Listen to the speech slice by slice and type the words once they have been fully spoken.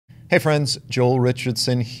Hey friends, Joel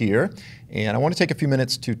Richardson here, and I want to take a few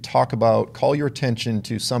minutes to call your attention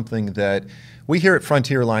to something that we here at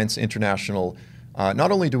Frontier Alliance International,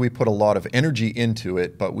 not only do we put a lot of energy into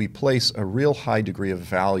it, but we place a real high degree of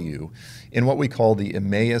value in what we call the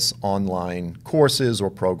Emmaus Online courses or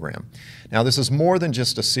program. Now this is more than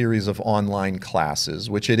just a series of online classes,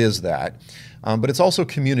 which it is that, but it's also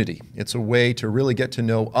community. It's a way to really get to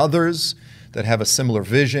know others that have a similar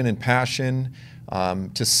vision and passion,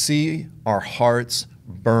 to see our hearts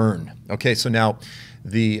burn. Okay, so now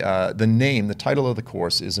the title of the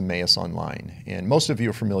course is Emmaus Online. And most of you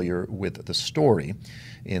are familiar with the story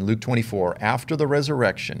in Luke 24, after the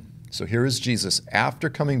resurrection. So here is Jesus after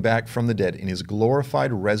coming back from the dead in his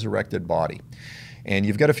glorified resurrected body. And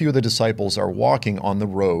you've got a few of the disciples are walking on the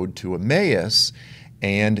road to Emmaus,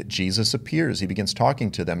 and Jesus appears. He begins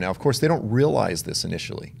talking to them. Now, of course, they don't realize this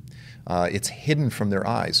initially. It's hidden from their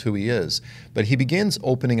eyes who he is. But he begins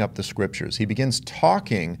opening up the scriptures. He begins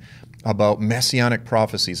talking about messianic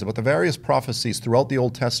prophecies, about the various prophecies throughout the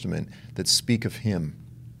Old Testament that speak of him.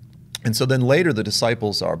 And so then later the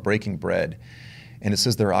disciples are breaking bread, and it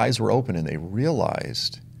says their eyes were open and they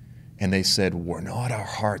realized, and they said, "Were not our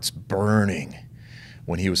hearts burning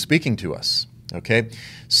when he was speaking to us?" Okay,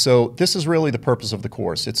 so this is really the purpose of the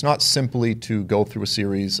course. It's not simply to go through a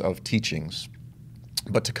series of teachings,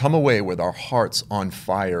 but to come away with our hearts on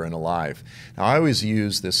fire and alive. Now, I always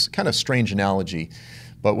use this kind of strange analogy,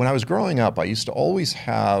 but when I was growing up, I used to always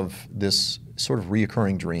have this sort of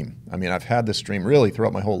reoccurring dream. I mean, I've had this dream really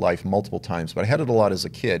throughout my whole life multiple times, but I had it a lot as a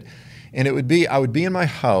kid. And it would be, I would be in my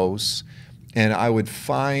house, and I would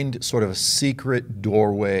find sort of a secret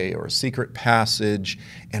doorway or a secret passage,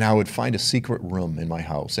 and I would find a secret room in my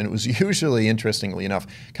house. And it was usually, interestingly enough,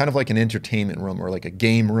 kind of like an entertainment room or like a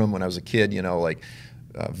game room when I was a kid, you know, like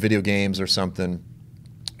video games or something.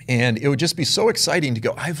 And it would just be so exciting to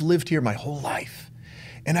go, I've lived here my whole life,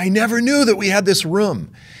 and I never knew that we had this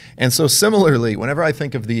room. And so similarly, whenever I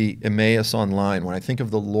think of the Emmaus Online, when I think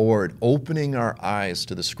of the Lord opening our eyes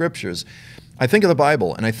to the scriptures, I think of the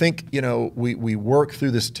Bible, and I think, you know, we work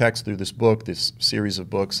through this text, through this book, this series of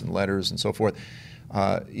books and letters and so forth,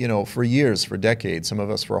 you know, for years, for decades, some of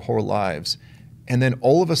us for our whole lives. And then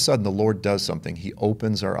all of a sudden, the Lord does something. He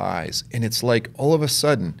opens our eyes, and it's like all of a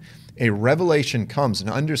sudden, a revelation comes, an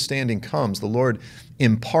understanding comes. The Lord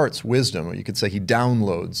imparts wisdom, or you could say he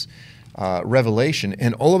downloads revelation,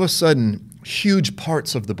 and all of a sudden, huge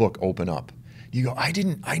parts of the book open up. You go,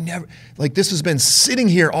 I never, like this has been sitting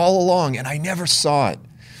here all along and I never saw it.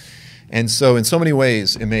 And so in so many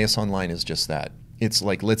ways, Emmaus Online is just that. It's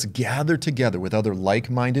like, let's gather together with other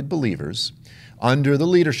like-minded believers under the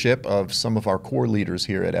leadership of some of our core leaders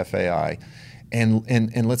here at FAI,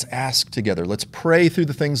 and let's ask together. Let's pray through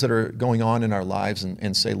the things that are going on in our lives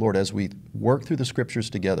and say, Lord, as we work through the scriptures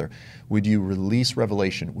together, would you release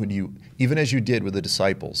revelation? Would you, even as you did with the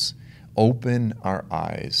disciples, open our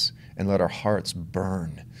eyes and let our hearts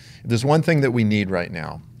burn? If there's one thing that we need right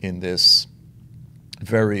now in this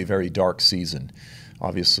very, very dark season,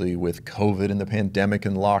 obviously with COVID and the pandemic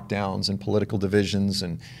and lockdowns and political divisions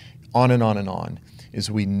and on and on and on, is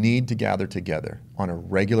we need to gather together on a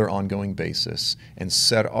regular, ongoing basis and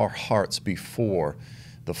set our hearts before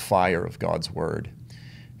the fire of God's Word.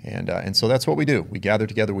 And so that's what we do. We gather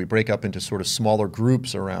together, we break up into sort of smaller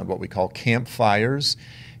groups around what we call campfires.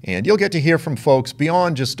 And you'll get to hear from folks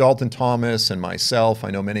beyond just Dalton Thomas and myself. I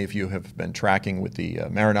know many of you have been tracking with the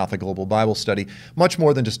Maranatha Global Bible Study, much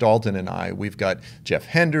more than just Dalton and I. We've got Jeff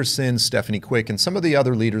Henderson, Stephanie Quick, and some of the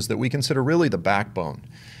other leaders that we consider really the backbone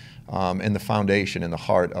and the foundation and the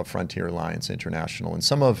heart of Frontier Alliance International. And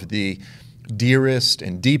some of the dearest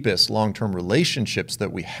and deepest long-term relationships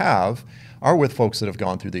that we have are with folks that have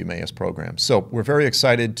gone through the Emmaus program. So we're very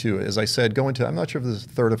excited to, as I said, go into, I'm not sure if this is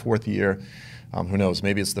the third or fourth year. Who knows,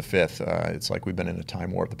 maybe it's the fifth. It's like we've been in a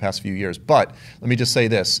time warp the past few years. But let me just say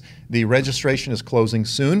this, the registration is closing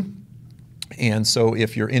soon. And so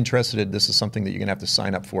if you're interested, this is something that you're going to have to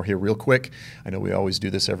sign up for here real quick. I know we always do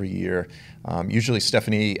this every year. Usually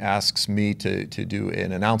Stephanie asks me to do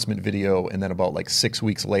an announcement video, and then about like 6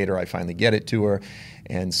 weeks later, I finally get it to her.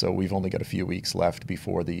 And so we've only got a few weeks left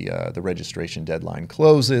before the registration deadline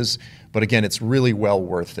closes. But again, it's really well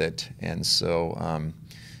worth it. And so,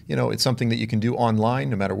 you know, it's something that you can do online,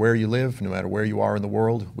 no matter where you live, no matter where you are in the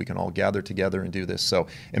world. We can all gather together and do this. So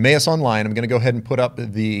Emmaus Online, I'm going to go ahead and put up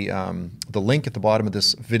the link at the bottom of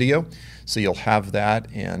this video, so you'll have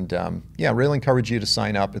that. And yeah, really encourage you to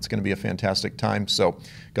sign up. It's going to be a fantastic time. So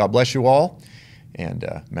God bless you all, and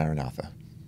Maranatha.